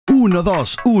1, 2,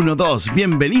 1, 2.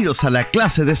 Bienvenidos a la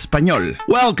clase de español.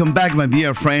 Welcome back, my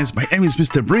dear friends. My name is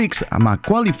Mr. Briggs. I'm a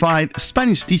qualified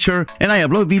Spanish teacher and I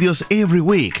upload videos every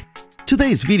week.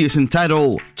 Today's video is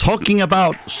entitled Talking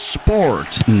About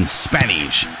Sport in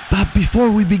Spanish. But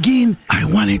before we begin, I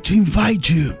wanted to invite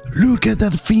you. Look at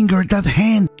that finger, that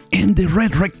hand, and the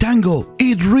red rectangle.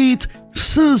 It reads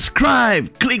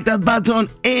subscribe. Click that button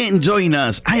and join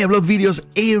us. I upload videos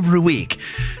every week.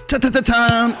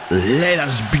 Ta-ta-ta-ta! Let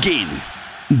us begin.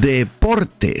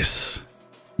 Deportes.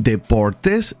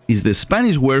 Deportes is the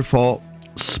Spanish word for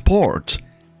sport.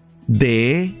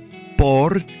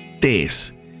 Deportes.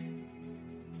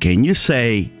 Can you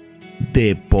say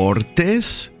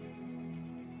deportes?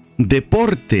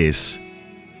 Deportes.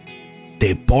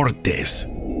 Deportes.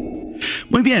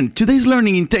 Muy bien, today's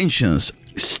learning intentions.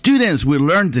 Students will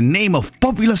learn the name of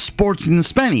popular sports in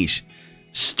Spanish.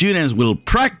 Students will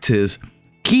practice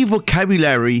key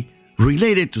vocabulary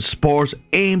related to sports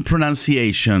and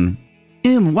pronunciation.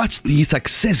 And what's the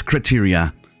success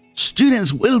criteria?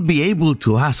 Students will be able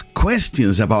to ask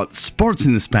questions about sports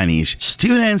in Spanish.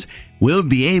 Students will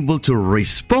be able to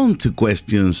respond to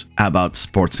questions about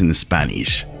sports in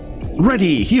Spanish.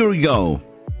 Ready, here we go.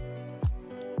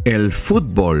 El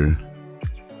fútbol.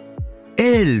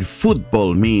 El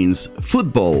fútbol means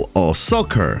football or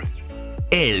soccer.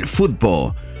 El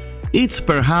fútbol. It's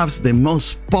perhaps the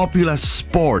most popular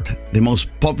sport, the most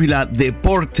popular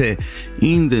deporte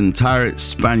in the entire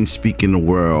Spanish-speaking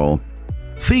world.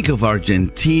 Think of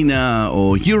Argentina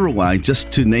or Uruguay, just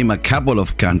to name a couple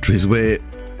of countries where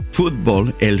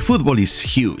el fútbol is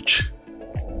huge.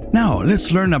 Now,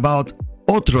 let's learn about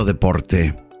otro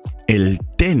deporte, el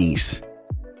tenis.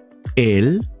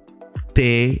 El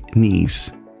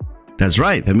tenis. That's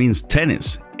right, that means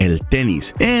tennis, el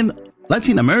tenis. And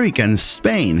Latin America and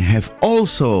Spain have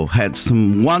also had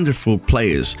some wonderful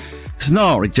players. It's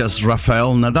not just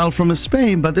Rafael Nadal from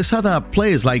Spain, but there's other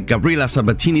players like Gabriela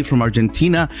Sabatini from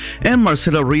Argentina and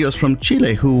Marcelo Rios from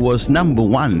Chile, who was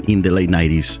 #1 in the late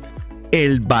 90s.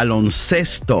 El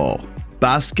baloncesto.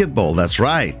 Basketball, that's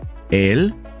right.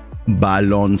 El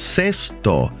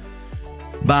baloncesto.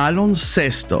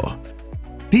 Baloncesto.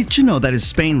 Did you know that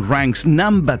Spain ranks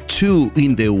 #2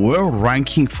 in the world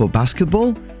ranking for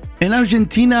basketball? And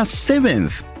Argentina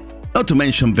 7th. Not to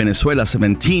mention Venezuela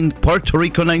 17th, Puerto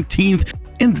Rico 19th,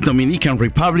 and the Dominican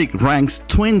Republic ranks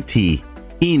 20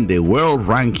 in the world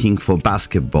ranking for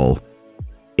basketball.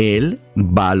 El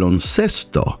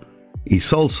baloncesto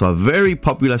is also a very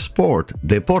popular sport,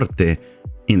 deporte,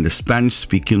 in the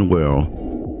Spanish-speaking world.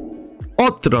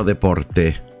 Otro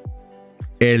deporte,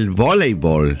 el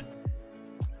voleibol,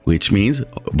 which means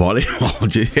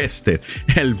volleyball, you guessed it,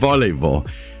 el voleibol.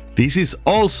 This is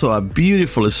also a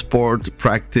beautiful sport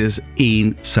practiced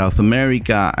in South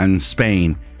America and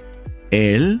Spain.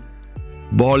 El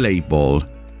voleibol.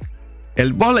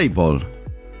 El voleibol.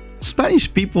 Spanish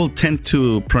people tend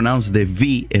to pronounce the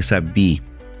V as a B,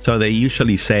 so they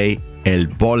usually say el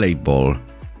voleibol.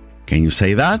 Can you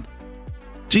say that?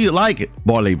 Do you like it?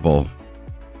 Voleibol.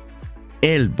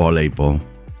 El voleibol.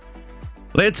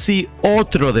 Let's see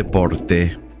otro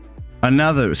deporte.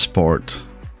 Another sport.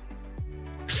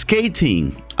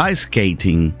 Skating, ice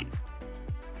skating.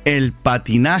 El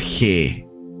patinaje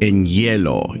en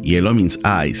hielo. Hielo means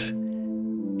ice.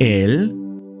 El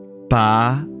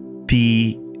patinaje.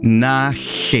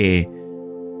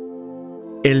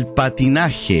 El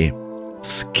patinaje.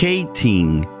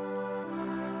 Skating.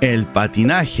 El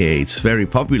patinaje. It's very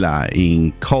popular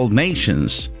in cold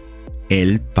nations.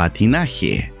 El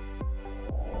patinaje.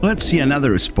 Let's see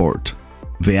another sport.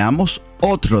 Veamos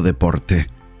otro deporte.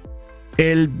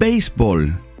 El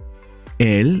béisbol.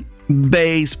 El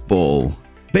béisbol.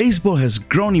 Baseball has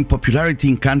grown in popularity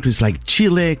in countries like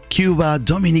Chile, Cuba,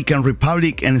 Dominican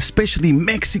Republic, and especially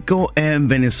Mexico and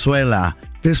Venezuela.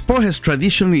 The sport has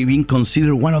traditionally been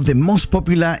considered one of the most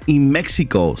popular in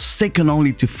Mexico, second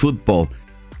only to football.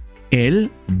 El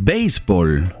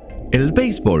béisbol. El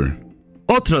béisbol.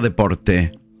 Otro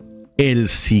deporte. El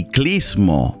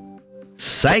ciclismo.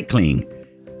 Cycling.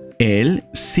 El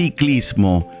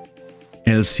ciclismo.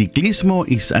 El ciclismo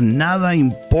is another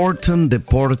important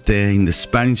deporte in the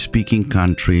Spanish-speaking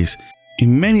countries.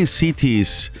 In many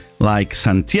cities like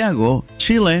Santiago,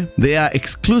 Chile, there are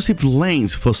exclusive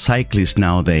lanes for cyclists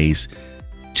nowadays,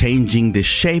 changing the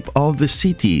shape of the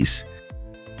cities,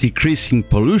 decreasing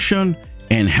pollution,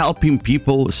 and helping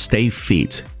people stay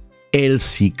fit. El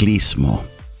ciclismo.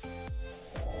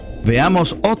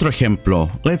 Veamos otro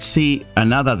ejemplo. Let's see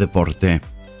another deporte.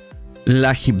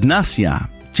 La gimnasia.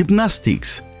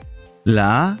 Gymnastics.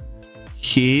 La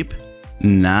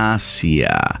gimnasia.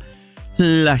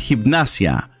 La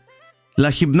gimnasia. La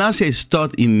gimnasia is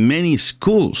taught in many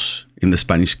schools in the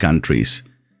Spanish countries.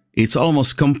 It's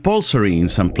almost compulsory in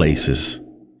some places.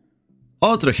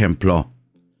 Otro ejemplo.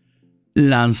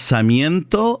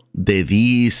 Lanzamiento de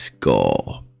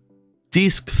disco.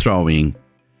 Disc throwing.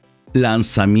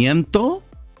 Lanzamiento,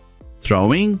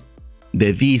 throwing,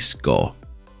 de disco.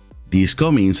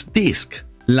 Disco means disc.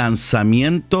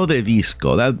 Lanzamiento de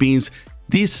disco. That means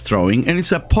disc throwing, and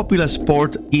it's a popular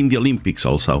sport in the Olympics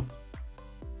also.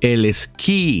 El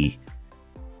esquí.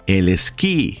 El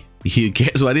esquí. You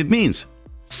guess what it means?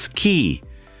 Ski.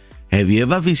 Have you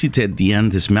ever visited the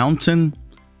Andes mountain?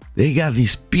 They got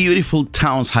these beautiful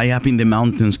towns high up in the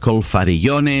mountains called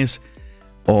Farellones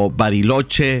or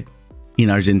Bariloche in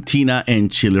Argentina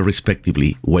and Chile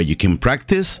respectively, where you can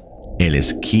practice el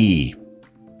esquí.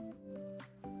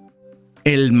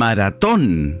 El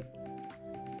maratón.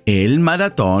 El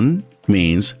maratón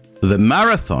means the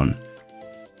marathon.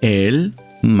 El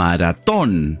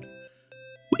maratón.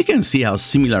 We can see how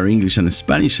similar English and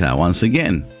Spanish are once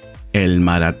again. El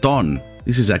maratón.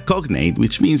 This is a cognate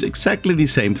which means exactly the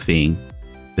same thing.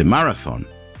 The marathon.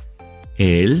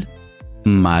 El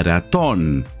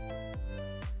maratón.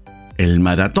 El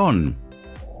maratón.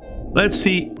 Let's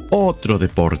see otro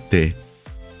deporte.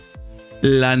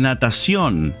 La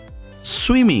natación.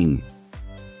 Swimming.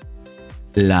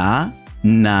 La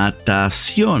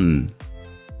natación.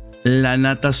 La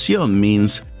natación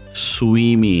means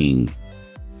swimming.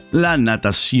 La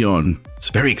natación.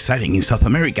 It's very exciting in South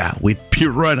America with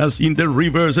piranhas in the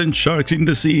rivers and sharks in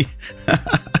the sea.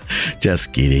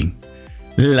 Just kidding.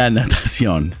 La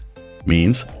natación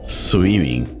means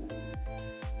swimming.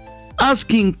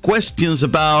 Asking questions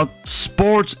about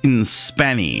sports in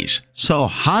Spanish. So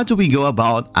how do we go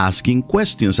about asking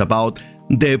questions about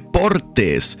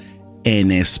deportes en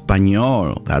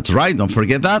español? That's right, don't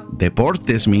forget that.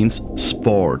 Deportes means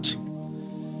sports.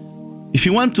 If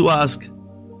you want to ask,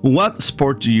 what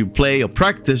sport do you play or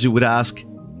practice, you would ask,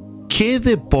 ¿qué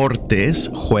deportes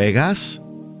juegas?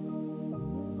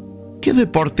 ¿Qué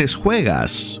deportes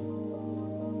juegas?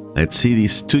 Let's see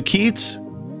these two kids.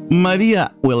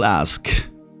 María will ask,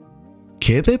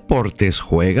 ¿qué deportes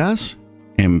juegas?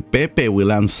 And Pepe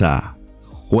will answer,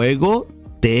 juego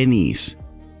tenis.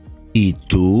 ¿Y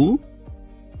tú?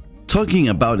 Talking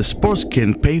about sports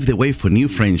can pave the way for new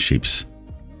friendships.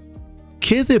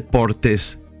 ¿Qué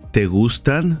deportes te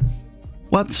gustan?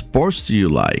 What sports do you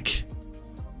like?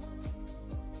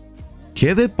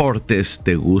 ¿Qué deportes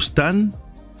te gustan?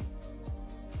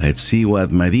 Let's see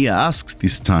what María asks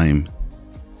this time.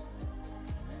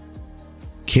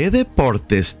 ¿Qué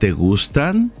deportes te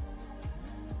gustan?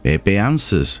 Pepe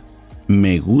answers,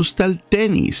 me gusta el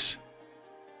tenis.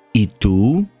 ¿Y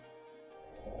tú?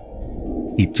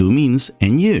 ¿Y tú means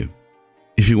and you.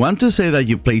 If you want to say that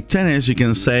you play tennis, you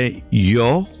can say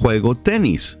yo juego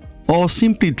tenis. Or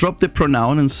simply drop the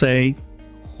pronoun and say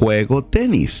juego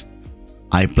tenis.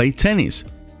 I play tennis.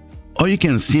 Or you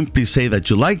can simply say that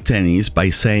you like tennis by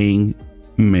saying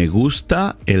me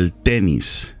gusta el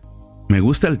tenis. Me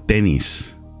gusta el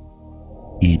tenis.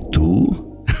 ¿Y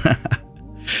tú?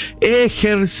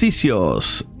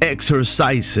 Ejercicios,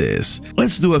 exercises.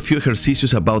 Let's do a few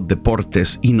ejercicios about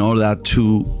deportes in order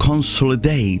to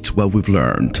consolidate what we've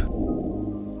learned.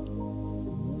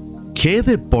 ¿Qué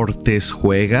deportes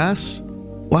juegas?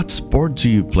 What sport do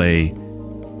you play?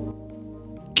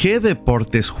 ¿Qué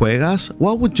deportes juegas?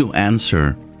 What would you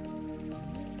answer?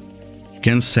 You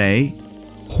can say,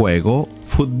 juego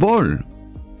fútbol.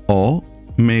 O,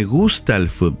 me gusta el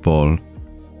fútbol.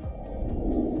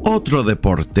 Otro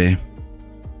deporte.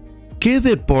 ¿Qué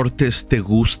deportes te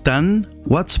gustan?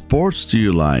 What sports do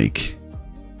you like?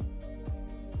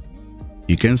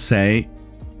 You can say,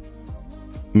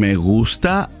 me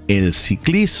gusta el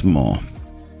ciclismo.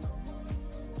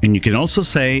 And you can also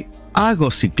say,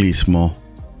 hago ciclismo,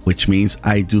 which means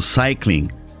I do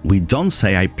cycling. We don't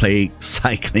say I play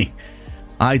cycling.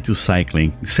 I do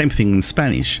cycling. Same thing in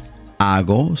Spanish.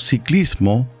 Hago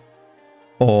ciclismo.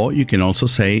 Or you can also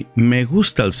say, me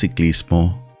gusta el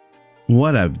ciclismo.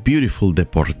 What a beautiful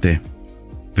deporte.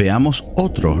 Veamos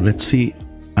otro. Let's see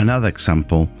another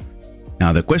example.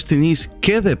 Now the question is,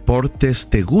 ¿qué deportes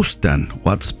te gustan?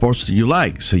 What sports do you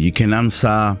like? So you can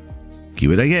answer,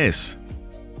 give it a guess.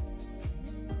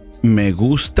 Me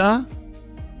gusta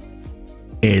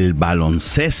el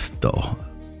baloncesto.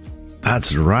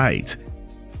 That's right.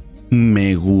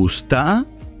 Me gusta,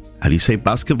 how do you say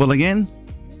basketball again?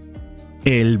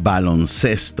 El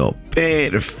baloncesto.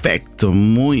 Perfecto.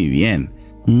 Muy bien.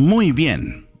 Muy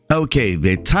bien. Okay,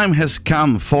 the time has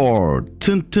come for...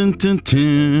 Tun, tun, tun,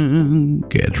 tun.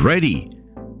 Get ready.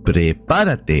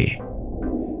 Prepárate.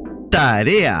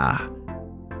 Tarea.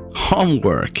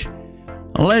 homework.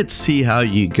 Let's see how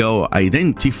you go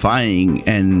identifying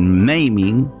and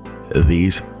naming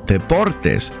these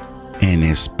deportes en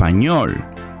español.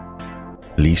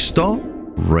 ¿Listo?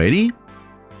 ¿Ready?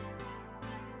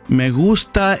 Me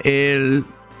gusta el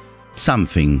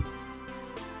something.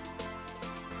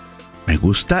 Me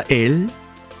gusta el.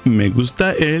 Me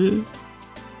gusta el.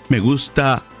 Me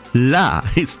gusta la.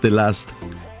 It's the last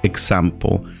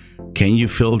example. Can you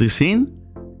fill this in?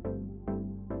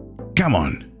 Come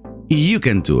on. You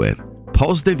can do it.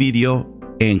 Pause the video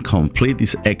and complete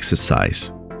this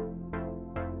exercise.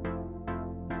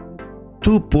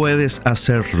 Tú puedes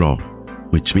hacerlo,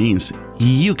 which means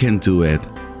you can do it.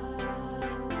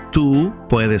 Tú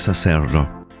puedes hacerlo.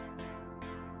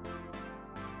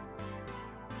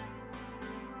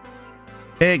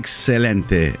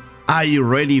 Excelente. Are you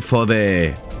ready for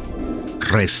the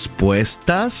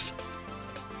respuestas?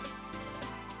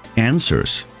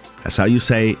 Answers. That's how you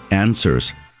say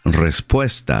answers.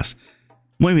 Respuestas.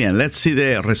 Muy bien, let's see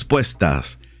the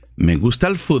respuestas. Me gusta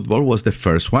el fútbol was the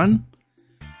first one.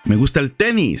 Me gusta el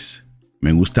tenis.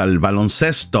 Me gusta el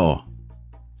baloncesto.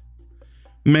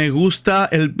 Me gusta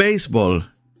el béisbol.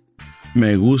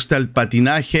 Me gusta el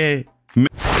patinaje.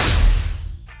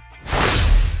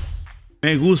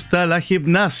 Me gusta la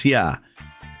gimnasia.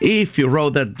 If you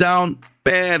wrote that down,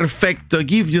 perfecto.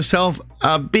 Give yourself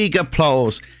a big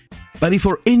applause. But if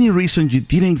for any reason you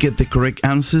didn't get the correct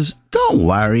answers, don't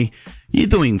worry. You're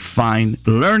doing fine.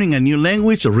 Learning a new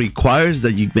language requires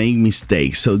that you make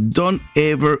mistakes. So don't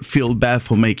ever feel bad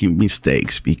for making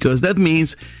mistakes, because that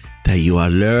means that you are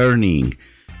learning.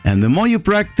 And the more you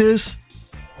practice,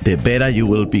 the better you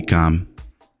will become.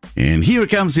 And here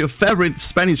comes your favorite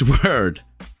Spanish word.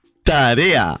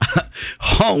 Tarea.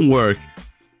 Homework.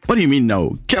 What do you mean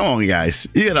no? Come on, guys.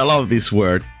 You're gonna love this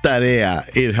word, tarea.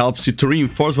 It helps you to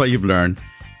reinforce what you've learned.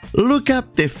 Look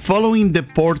up the following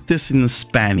deportes in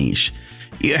Spanish.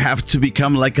 You have to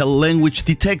become like a language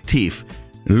detective.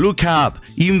 Look up,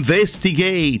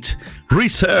 investigate,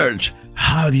 research.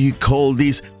 How do you call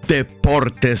these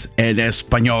deportes en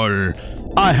español?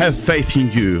 I have faith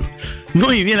in you.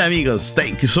 Muy bien, amigos.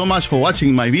 Thank you so much for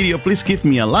watching my video. Please give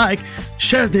me a like,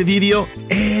 share the video,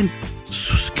 and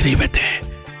suscríbete.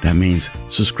 That means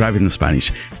subscribe in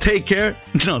Spanish. Take care.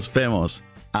 Nos vemos.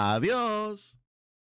 Adiós.